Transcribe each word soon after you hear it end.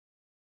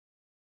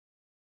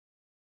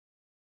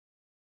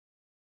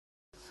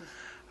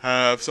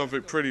have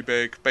something pretty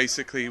big.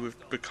 Basically, we've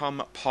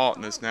become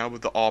partners now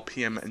with the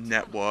RPM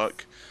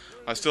network.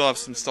 I still have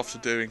some stuff to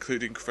do,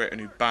 including create a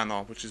new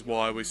banner, which is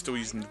why we're still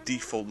using the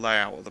default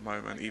layout at the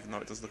moment, even though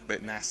it does look a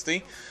bit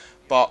nasty.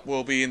 But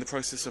we'll be in the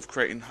process of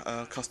creating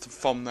custom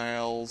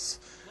thumbnails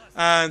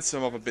and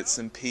some other bits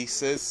and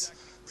pieces.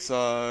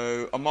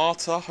 So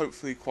Amata,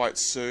 hopefully quite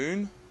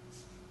soon,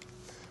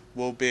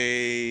 will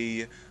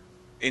be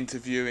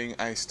interviewing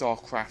a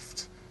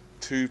StarCraft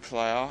 2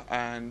 player,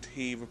 and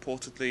he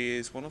reportedly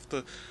is one of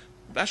the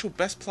actual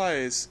best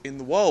players in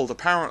the world,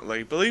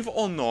 apparently. Believe it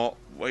or not,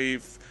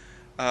 we've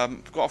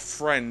got a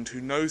friend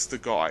who knows the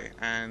guy,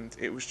 and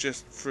it was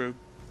just through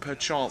per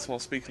chance while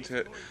speaking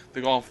to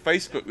the guy on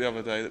Facebook the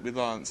other day that we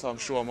learned, so I'm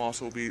sure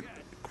Marta will be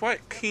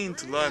quite keen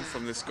to learn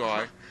from this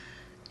guy.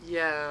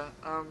 Yeah,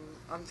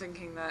 I'm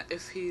thinking that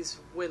if he's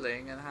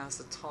willing and has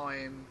the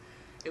time,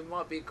 it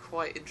might be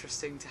quite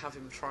interesting to have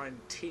him try and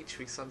teach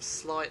me, because I'm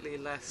slightly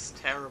less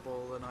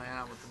terrible than I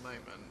am at the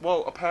moment.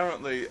 Well,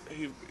 apparently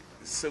he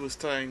was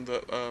saying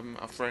that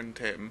our friend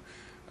Tim,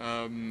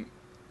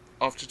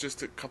 after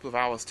just a couple of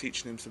hours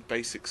teaching him some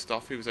basic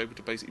stuff, he was able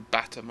to basically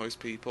batter most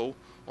people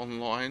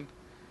online.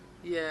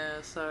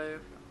 Yeah, so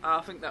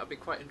I think that would be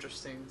quite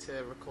interesting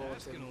to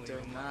record him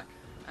doing that,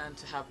 and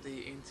to have the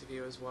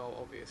interview as well,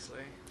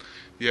 obviously.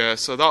 Yeah,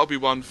 so that'll be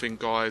one thing,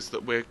 guys,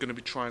 that we're going to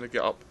be trying to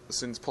get up as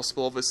soon as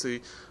possible.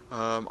 Obviously,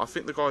 I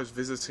think the guy's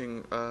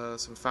visiting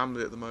some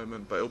family at the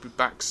moment, but he'll be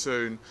back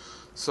soon,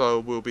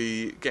 so we'll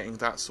be getting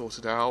that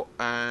sorted out.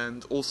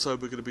 And also,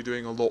 we're going to be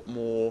doing a lot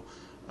more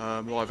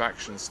live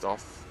action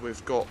stuff.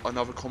 We've got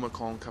another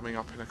Comic-Con coming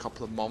up in a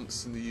couple of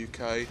months in the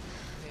UK,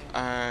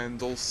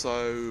 and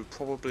also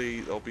probably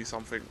there'll be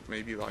something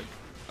maybe like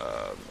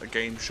a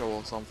game show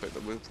or something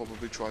that we'll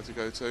probably try to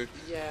go to.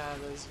 Yeah,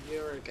 there's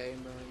Eurogamer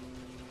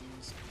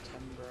in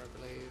September, I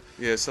believe.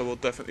 Yeah, so we'll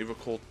definitely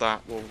record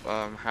that. We'll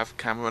have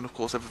camera, and of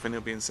course everything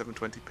will be in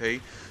 720p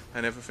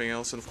and everything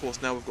else. And of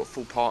course now we've got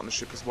full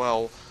partnership as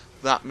well.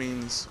 That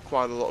means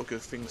quite a lot of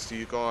good things to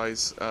you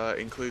guys,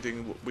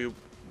 including we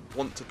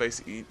want to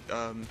basically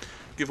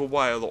give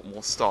away a lot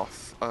more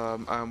stuff,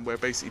 and we're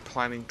basically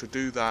planning to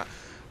do that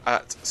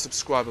at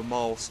subscriber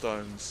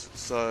milestones.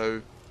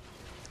 So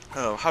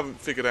haven't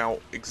figured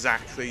out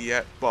exactly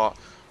yet, but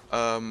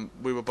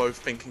we were both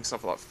thinking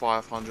something like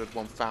 500,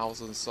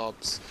 1,000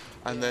 subs,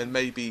 and then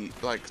maybe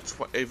like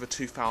over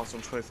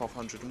 2,000,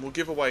 2,500, and we'll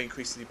give away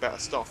increasingly better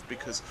stuff,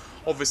 because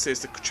obviously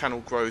as the channel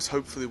grows,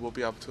 hopefully we'll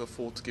be able to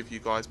afford to give you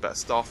guys better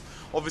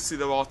stuff. Obviously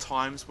there are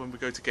times when we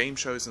go to game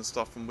shows and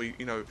stuff, and we,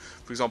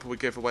 for example, we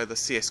give away the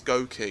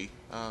CSGO key,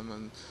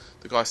 and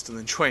the guy's still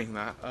enjoying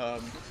that.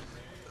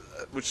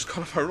 Which is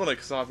kind of ironic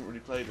because I haven't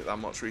really played it that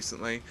much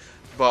recently,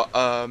 but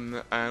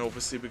and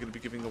obviously we're going to be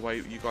giving away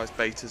you guys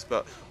betas,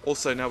 but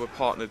also now we're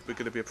partnered, we're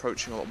going to be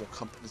approaching a lot more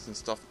companies and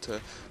stuff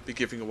to be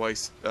giving away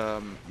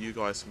you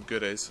guys some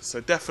goodies. So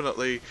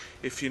definitely,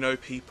 if you know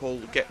people,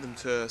 get them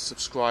to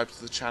subscribe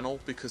to the channel,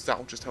 because that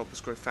will just help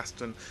us grow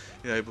faster and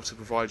able to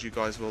provide you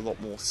guys with a lot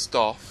more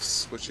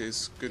stuffs, which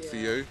is good for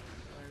you.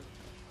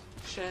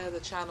 Share the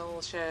channel,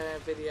 share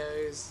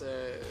videos,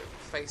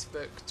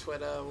 Facebook,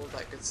 Twitter, all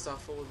that good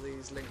stuff. All of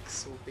these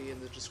links will be in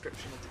the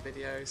description of the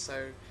video,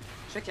 so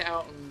check it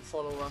out and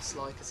follow us,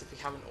 like us if you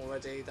haven't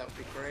already. That would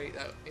be great.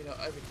 That,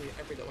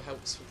 every little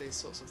helps with these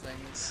sorts of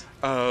things.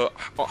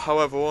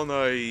 However, on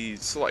a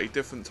slightly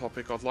different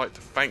topic, I'd like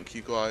to thank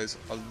you guys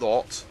a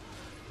lot,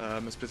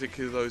 as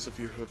particularly those of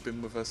you who have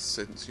been with us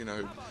since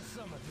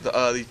the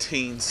early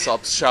teen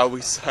subs, shall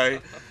we say.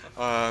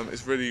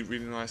 It's really,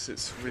 really nice.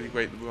 It's really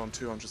great that we're on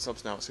 200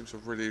 subs now. It seems to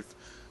have really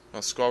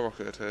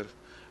skyrocketed.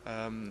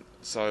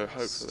 So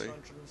hopefully,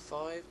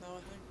 205 now, I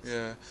think.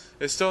 Yeah,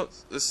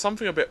 there's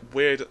something a bit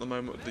weird at the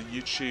moment with the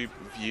YouTube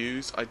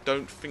views. I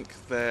don't think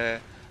they're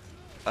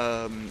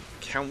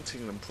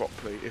counting them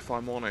properly, if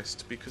I'm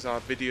honest, because our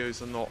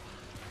videos are not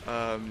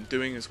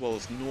doing as well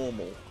as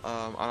normal.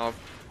 And I've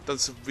done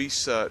some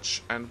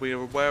research, and we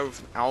are aware of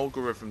an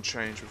algorithm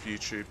change with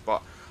YouTube,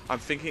 but I'm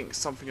thinking it's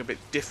something a bit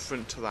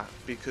different to that,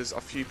 because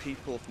a few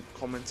people have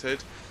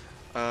commented,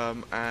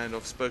 and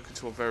I've spoken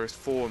to on various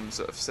forums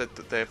that have said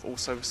that they've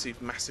also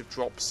received massive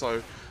drops,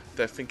 so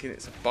they're thinking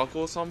it's a bug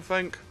or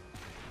something,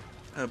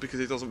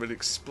 because it doesn't really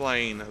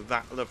explain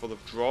that level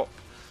of drop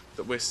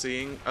that we're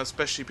seeing,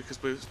 especially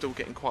because we're still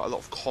getting quite a lot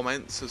of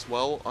comments as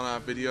well on our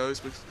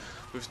videos.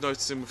 We've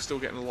noticed we're still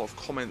getting a lot of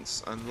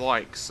comments and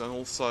likes, and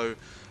also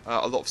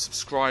a lot of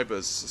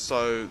subscribers,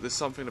 so there's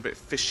something a bit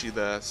fishy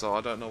there, so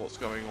I don't know what's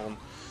going on.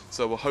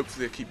 So we'll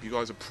hopefully keep you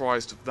guys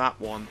apprised of that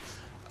one.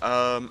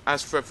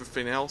 As for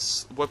everything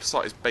else, the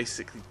website is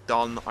basically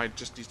done. I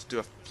just need to do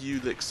a few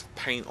licks of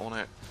paint on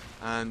it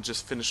and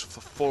just finish off the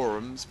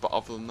forums, but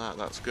other than that,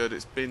 that's good.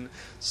 It's been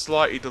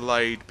slightly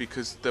delayed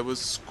because there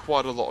was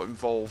quite a lot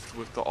involved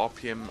with the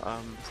RPM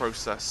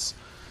process,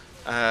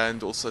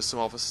 and also some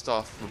other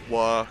stuff with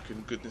work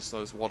and goodness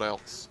knows what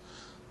else.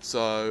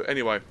 So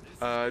anyway,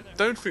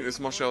 don't think there's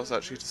much else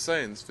actually to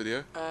say in this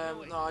video.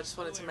 No, I just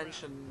wanted to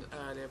mention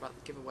earlier about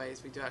the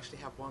giveaways. We do actually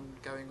have one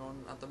going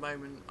on at the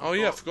moment. Oh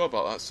yeah, I forgot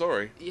about that,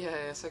 sorry. Yeah,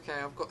 it's okay.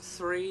 I've got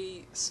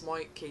 3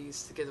 Smite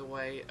keys to give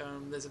away.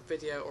 There's a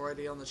video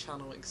already on the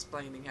channel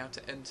explaining how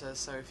to enter,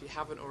 so if you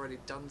haven't already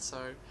done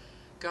so,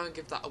 go and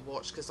give that a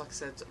watch, because like I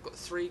said, I've got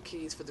 3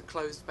 keys for the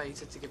closed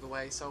beta to give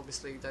away, so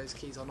obviously those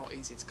keys are not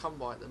easy to come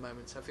by at the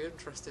moment. So if you're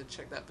interested,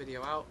 check that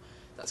video out.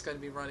 That's going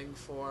to be running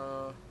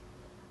for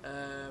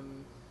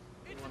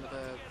one of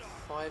the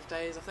 5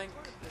 days, I think,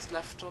 is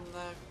left on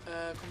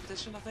the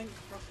competition, I think,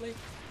 roughly.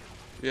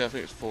 Yeah, I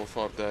think it's 4 or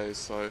 5 days,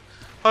 so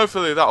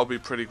hopefully that'll be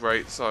pretty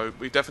great. So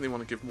we definitely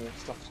want to give more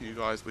stuff to you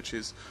guys, which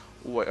is,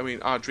 I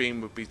mean, our dream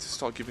would be to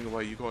start giving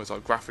away you guys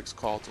like graphics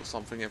cards or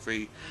something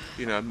every,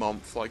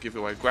 month, like give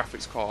away a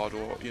graphics card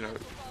or,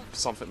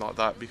 something like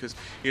that, because,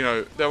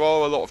 there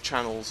are a lot of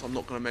channels, I'm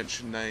not going to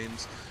mention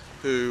names,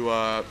 who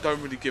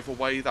don't really give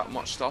away that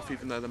much stuff,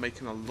 even though they're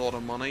making a lot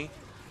of money.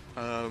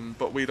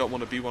 But we don't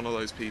want to be one of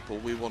those people.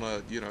 We want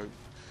to,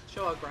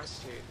 show our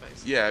gratitude,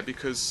 basically. Yeah,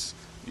 because,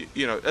 at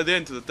the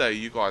end of the day,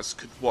 you guys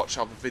could watch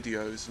other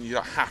videos and you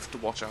don't have to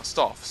watch our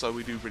stuff, so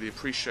we do really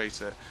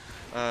appreciate it.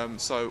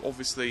 So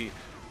obviously,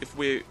 if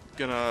we're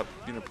gonna,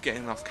 get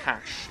enough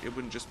cash, it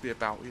wouldn't just be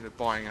about,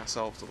 buying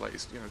ourselves the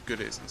latest,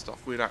 goodies and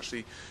stuff. We'd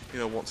actually,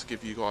 want to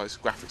give you guys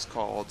graphics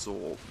cards,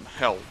 or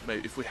hell,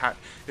 maybe if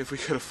we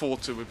could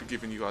afford to, we'd be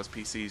giving you guys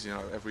PCs,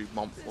 every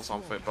month or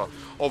something. But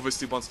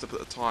obviously, one step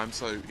at a time.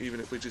 So even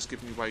if we're just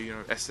giving away,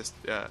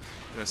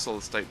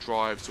 solid state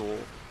drives, or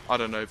I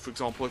don't know, for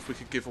example, if we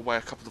could give away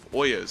a couple of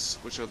Oyas,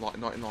 which are like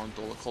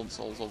 $99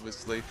 consoles,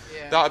 obviously,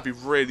 that would be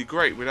really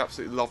great. We'd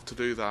absolutely love to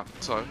do that.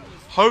 So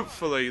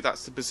hopefully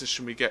that's the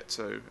position we get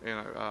to,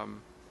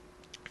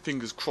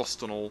 fingers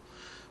crossed and all.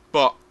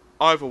 But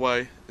either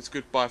way, it's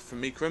goodbye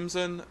from me,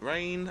 Crimson,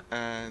 Rain,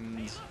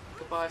 and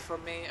goodbye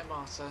from me,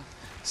 Amata.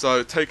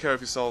 So take care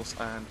of yourselves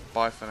and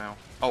bye for now.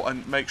 Oh,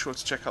 and make sure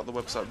to check out the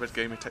website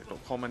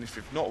redgamingtech.com, and if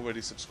you've not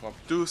already subscribed,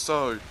 do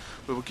so.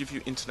 We will give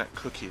you internet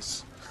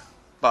cookies.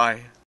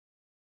 Bye.